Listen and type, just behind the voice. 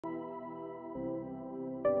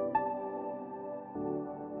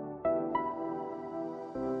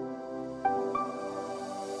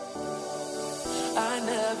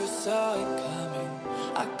never saw it coming.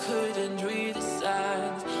 I couldn't read the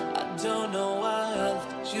signs. I don't know why I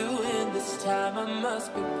let you in this time. I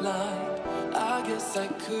must be blind. I guess I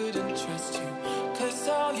couldn't trust you, 'cause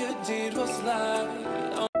all you did was lie.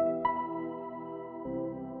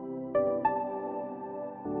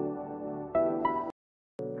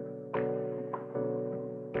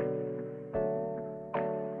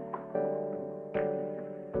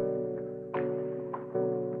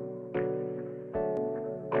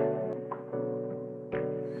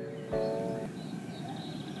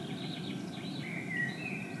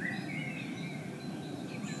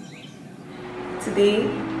 Today,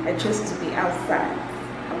 I chose to be outside.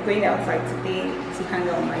 I'm going outside today to hang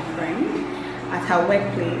out with my friend at her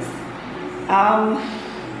workplace.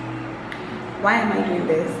 Why am I doing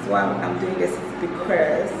this? Why I'm doing this is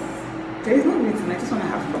because there is no reason. I just want to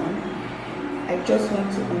have fun. I just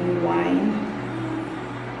want to unwind.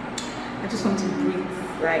 I just want to breathe.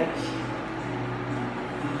 Like,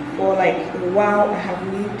 for like a while, I have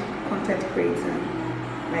made content creating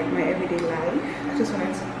like my everyday life. I just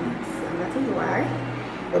wanted to breathe. That is why,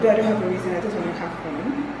 although I don't have a reason, I just want to have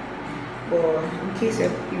fun. But in case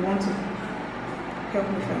you want to help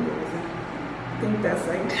me find the reason, think that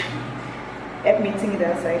side. Help me think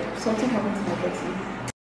that side. Something happened to my body.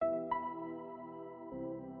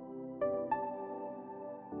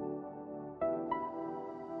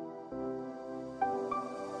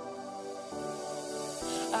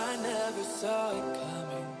 I never saw it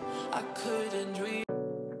coming. I couldn't read.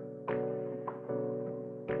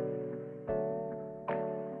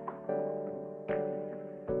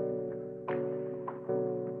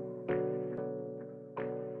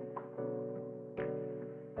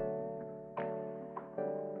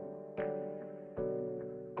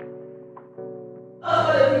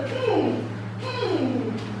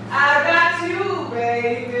 I got you,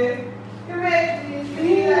 baby. You ready?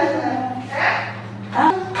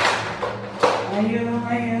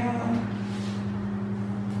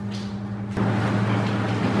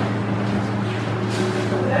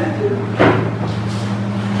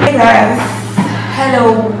 Hey guys, hello.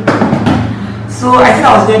 So I said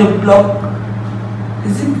I was going to vlog.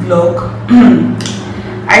 Is it vlog?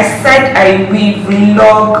 I said I will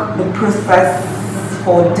vlog the process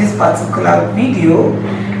for this particular video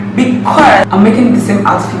because I'm making the same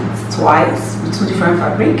outfit twice with two different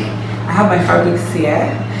fabrics. I have my fabrics here.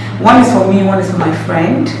 One is for me, one is for my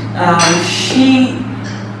friend. She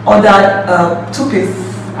ordered a two-piece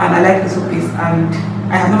and I like the two-piece, and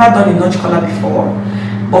I have never done a notch collar before.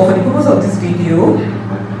 But for the purpose of this video,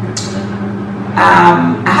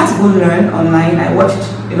 I had to go learn online. I watched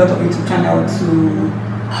a lot of YouTube channel to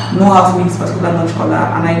know how to make this particular notch collar,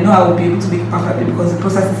 and I know I will be able to make it perfectly because the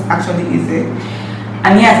process is actually easy.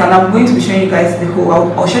 And yes, and I'm going to be showing you guys the whole.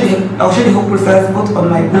 I'll show the whole process both on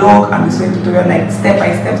my blog and the sewing tutorial, like step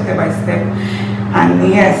by step. And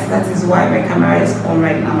yes, that is why my camera is on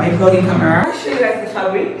right now, my vlogging camera. I'll show you guys the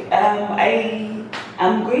fabric. I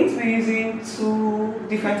am going to be using two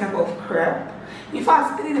different type of crepe. In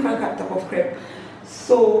fact, 3 different type of crepe.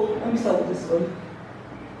 So let me start with this one.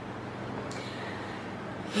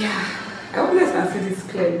 Yeah, I hope you guys can see this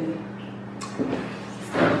clearly.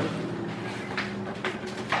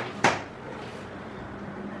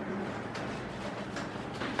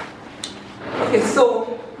 Okay,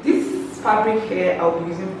 so this fabric here I'll be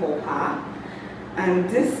using Copper, and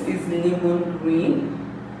this is lemon green,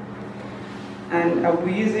 and I'll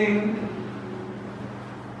be using,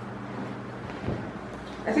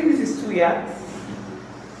 I think this is 2 yards.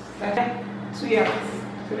 2 yards.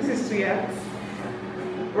 So this is 2 yards.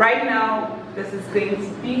 Right now, this is going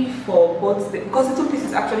to be for both because the two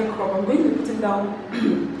pieces actually crop. I'm going to be putting down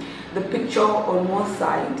the picture on one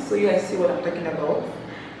side so you guys see what I'm talking about.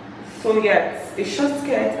 So yeah, it's a short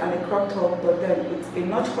skirt and a crop top, but then it's a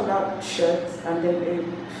notch collar shirt and then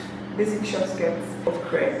a basic short skirt of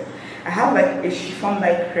crepe. I have like a chiffon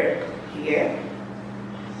like crepe here,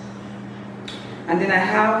 and then I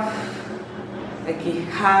have like a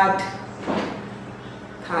hard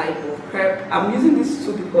type of crepe. I'm using these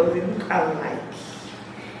two because they look alike,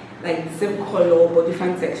 like the same color but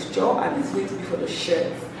different texture, and this is going to be for the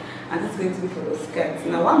shirts and this is going to be for the skirts.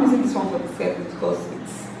 Now why I'm using this one for the skirt is because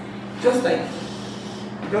it's just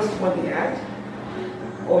 1 yard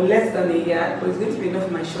or less than a yard, but it's going to be enough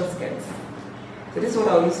for my short skirts. So this is what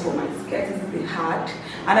I'll use for my skirt. This is the hard,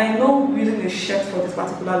 and I know using a shirt for this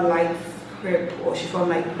particular light crepe or chiffon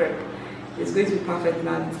light crepe is going to be perfect.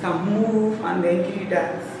 Now it can move and then give you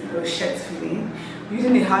that shirt feeling.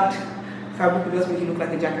 Using a hard fabric will just make it look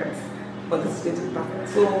like a jacket, but this is going to be perfect.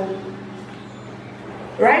 So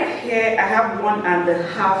right here I have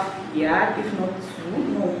 1.5 yard, if not 2,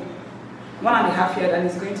 no, 1.5 years, and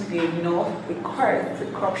it's going to be enough because it's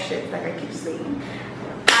a crop shape, like I keep saying.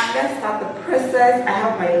 And let's start the process. I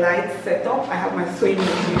have my lights set up. I have my sewing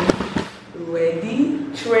machine ready.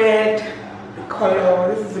 Thread, the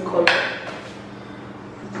color. This is the color.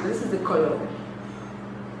 This is the color.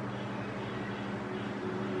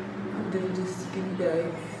 I'll do this to give you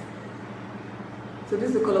guys. So this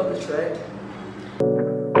is the color of the thread.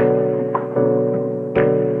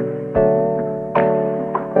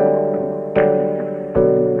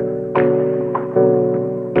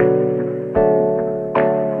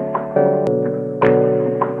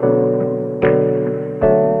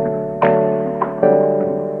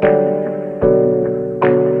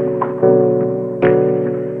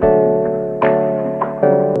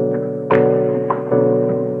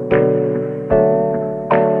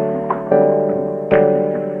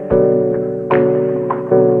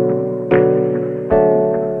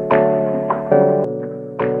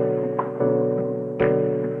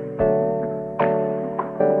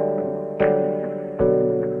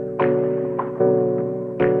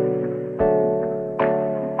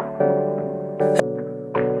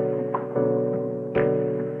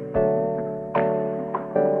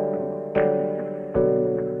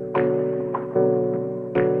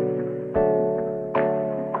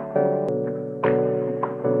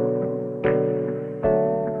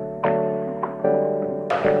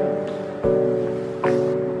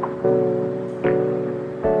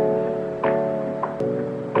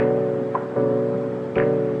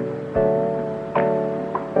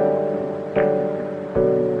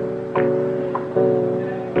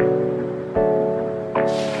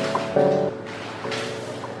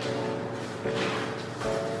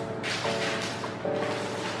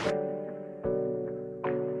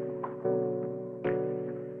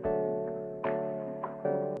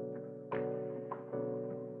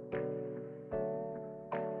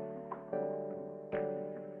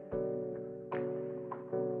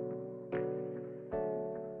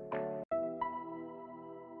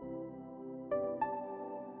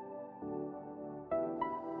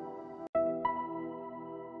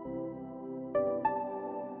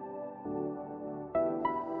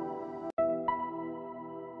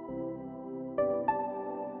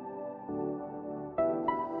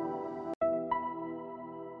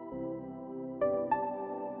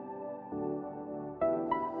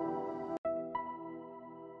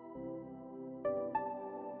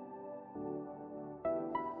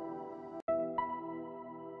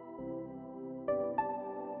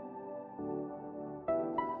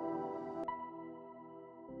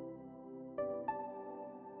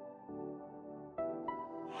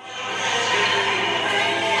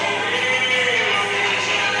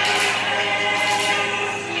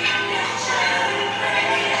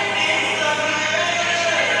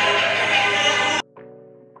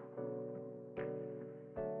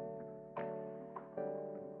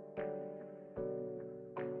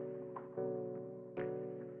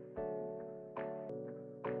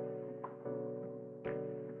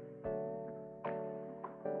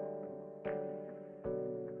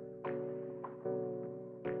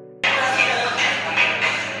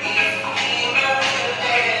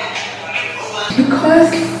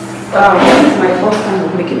 Because this is my first time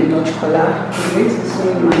of making a notch collar, I'm going to be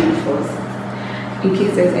sewing mine first. In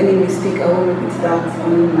case there's any mistake, I won't repeat that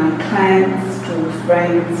on my clients to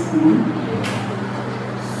friends.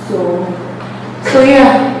 So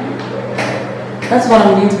yeah, that's what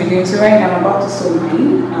I'm going to be doing. So right now I'm about to sew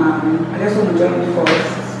mine. I just want to join it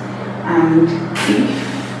first, and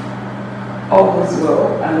if all goes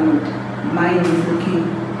well and mine is looking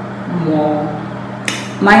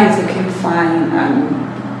fine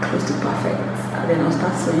and close to perfect, and then I'll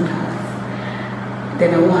start sewing hers.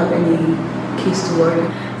 Then I won't have any case to worry.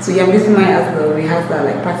 So yeah, I'm using mine as the rehearsal,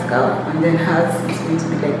 like practical, and then hers is going to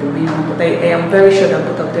be like the main one. But I am very sure that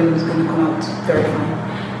both of them is going to come out very fine.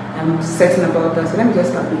 I'm certain about that. So let me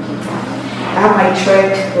just start making. I have my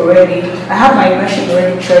thread already. I have my machine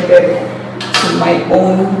already threaded to my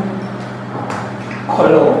own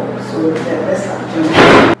color. So let's start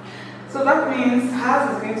doing. So that means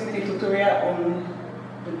hers is going to be the tutorial on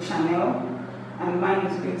the channel, and mine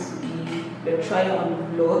is going to be the trial on the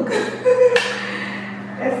vlog.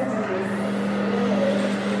 Let's do this.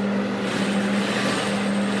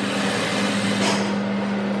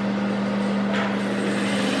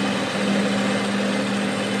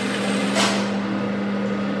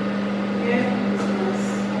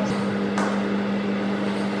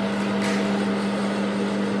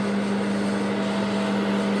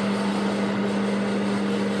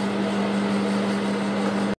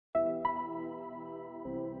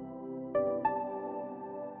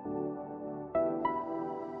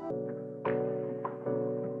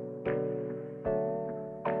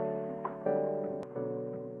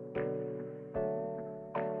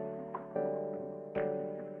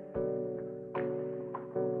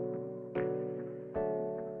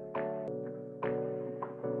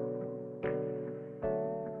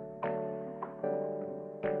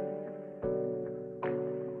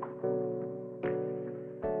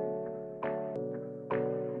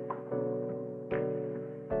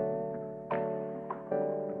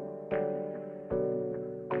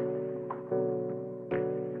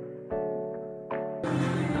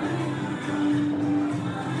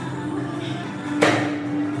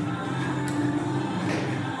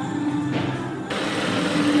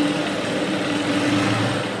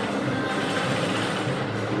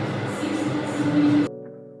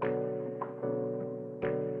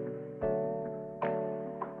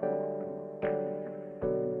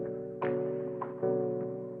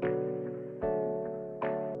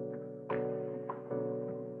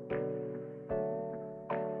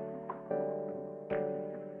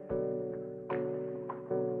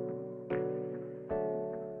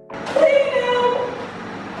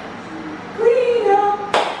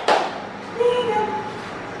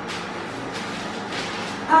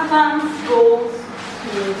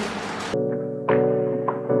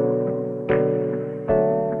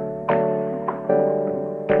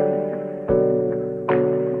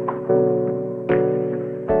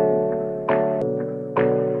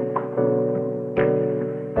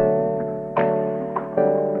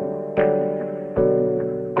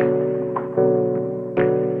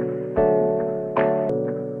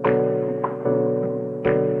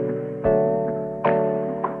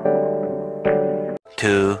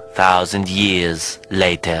 2,000 years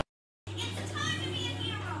later.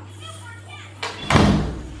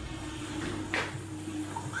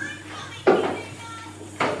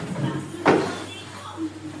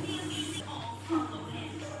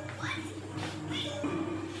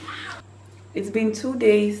 It's been 2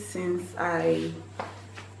 days since I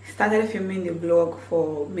started filming the vlog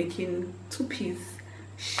for making two-piece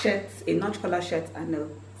shirts, a notch collar shirt and a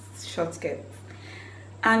short skirt.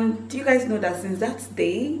 And do you guys know that since that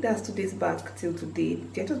day, that's 2 days back till today,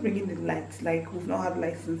 they're just bringing the lights. Like, we've not had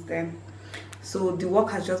lights since then. So the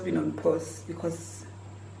work has just been on pause because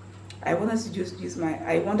I wanted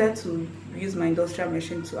to use my industrial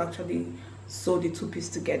machine to actually sew the two-piece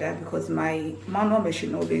together, because my manual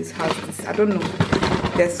machine always has this, I don't know,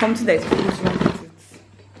 there's something that is always wrong with it.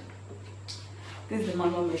 This is the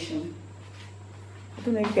manual machine. I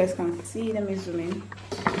don't know if you guys can see. Let me zoom in.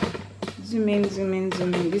 Zoom in, zoom in,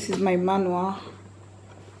 zoom in. This is my manual.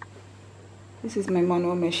 This is my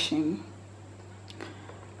manual machine.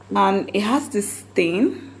 And it has this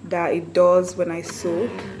thing that it does when I sew.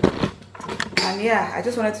 And yeah, I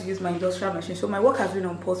just wanted to use my industrial machine. So my work has been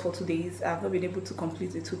on pause for 2 days. I've not been able to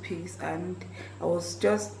complete the two-piece, and I was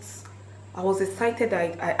excited.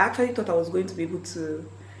 I actually thought I was going to be able to,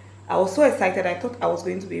 I was so excited. I thought I was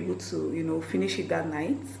going to be able to, you know, finish it that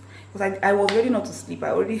night. Because I was ready not to sleep.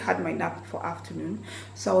 I already had my nap for afternoon.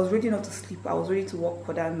 So I was ready not to sleep. I was ready to work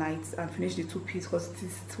for that night and finish the two-piece, because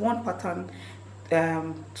it's one pattern,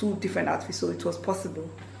 2 different outfits, so it was possible.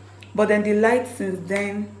 But then the light, since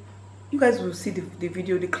then, you guys will see the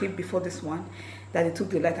video, the clip before this one, that they took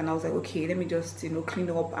the light, and I was like, okay, let me just, you know, clean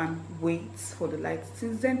up and wait for the light.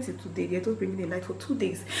 Since then till today, they're just bringing the light for 2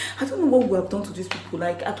 days. I don't know what we have done to these people.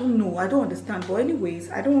 Like, I don't know, I don't understand. But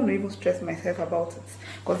anyways, I don't want to even stress myself about it,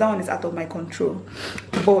 because that one is out of my control.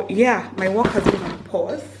 But yeah, my work has been on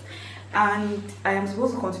pause, and I am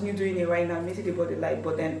supposed to continue doing it right now, making about the light.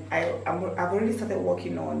 But then I've already started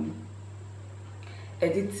working on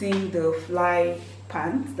editing the fly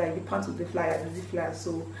pants, like the pants with the fly and the flyer.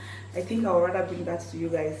 So I think I would rather bring that to you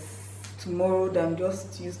guys tomorrow than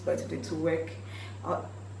just use by today to work.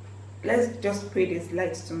 Let's just pray there's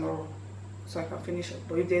lights tomorrow so I can finish it.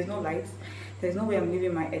 But if there's no lights, there's no way I'm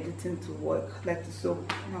leaving my editing to work like this. So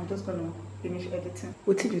I'm just gonna finish editing.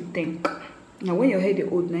 What did you think? Now when your hair is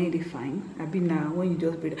old, now you fine. I be now when you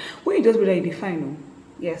just braid it, you fine. No?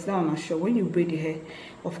 Yes, that one I'm sure. When you braid the hair,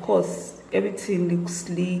 of course, everything looks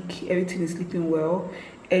sleek, everything is sleeping well,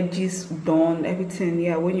 edges done, everything.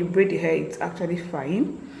 Yeah, when you braid the hair, it's actually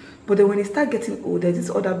fine. But then when it start getting old, there's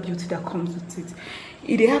this other beauty that comes with it.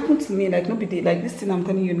 It happened to me, like nobody, like this thing I'm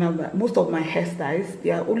telling you now, that most of my hairstyles,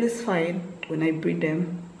 they are always fine when I braid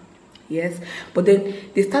them. Yes, but then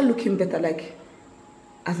they start looking better, like,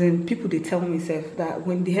 as in people, they tell me that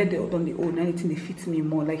when the hair they done the old, anything they fit me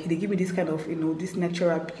more, like they give me this kind of, you know, this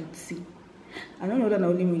natural beauty. I don't know that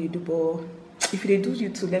only me you do, but if they do you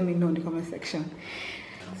too, let me know in the comment section.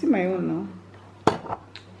 See my own now.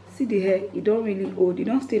 See the hair, it don't really old, it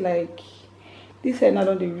don't stay like this hair now.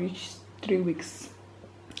 Don't they reach 3 weeks?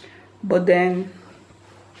 But then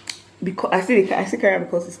because I still carry it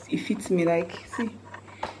because it fits me. Like, see,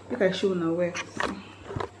 look, I show now where.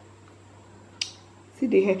 See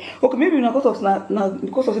the hair. Okay, maybe not because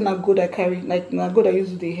of not good I carry, like not good I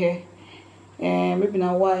use the hair. Maybe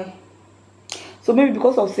now why. So maybe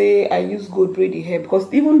because of say I use gold braided hair,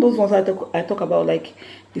 because even those ones I talk about, like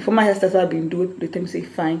the former hairstyles I've been doing, they tend to say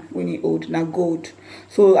fine when you old, now gold.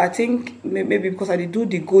 So I think maybe because I did do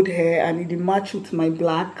the gold hair and it match with my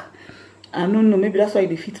black. I don't know, maybe that's why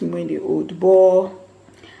they fit me when they old. But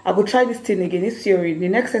I will try this thing again, this theory. The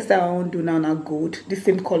next hairstyle I want to do now gold, this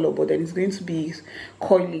same color, but then it's going to be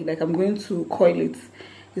coily. Like I'm going to coil it.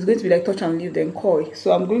 It's going to be like touch and leave then coil.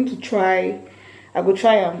 So I'm going to try. I go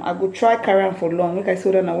try carry on for long. Like I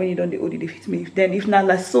saw that now when you don't the old they fit me. Then if not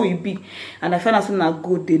like so it be, and I find out something that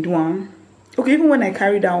good they do one. Okay, even when I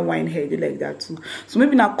carry down wine hair, they like that too. So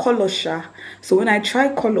maybe now color sha. So when I try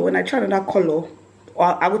another color,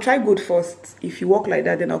 or I will try gold first. If you walk like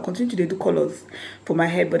that, then I'll continue to do colors for my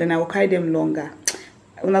hair, but then I will carry them longer.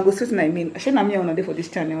 When I go see what I mean, I shouldn't have me on a day for this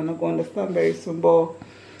channel. I'm not going to understand very soon. But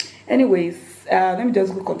anyways, let me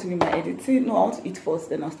just go continue my editing. No, I want to eat first,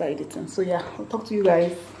 then I'll start editing. So yeah, I'll talk to you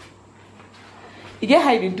guys. You get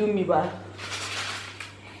how they do me, but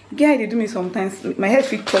you get how they do me sometimes. My head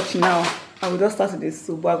feel touch now. I will just start with this,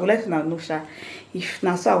 so but I will let you know, sha. If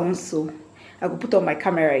now so I want so, I will put on my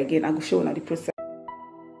camera again. I will show you the process.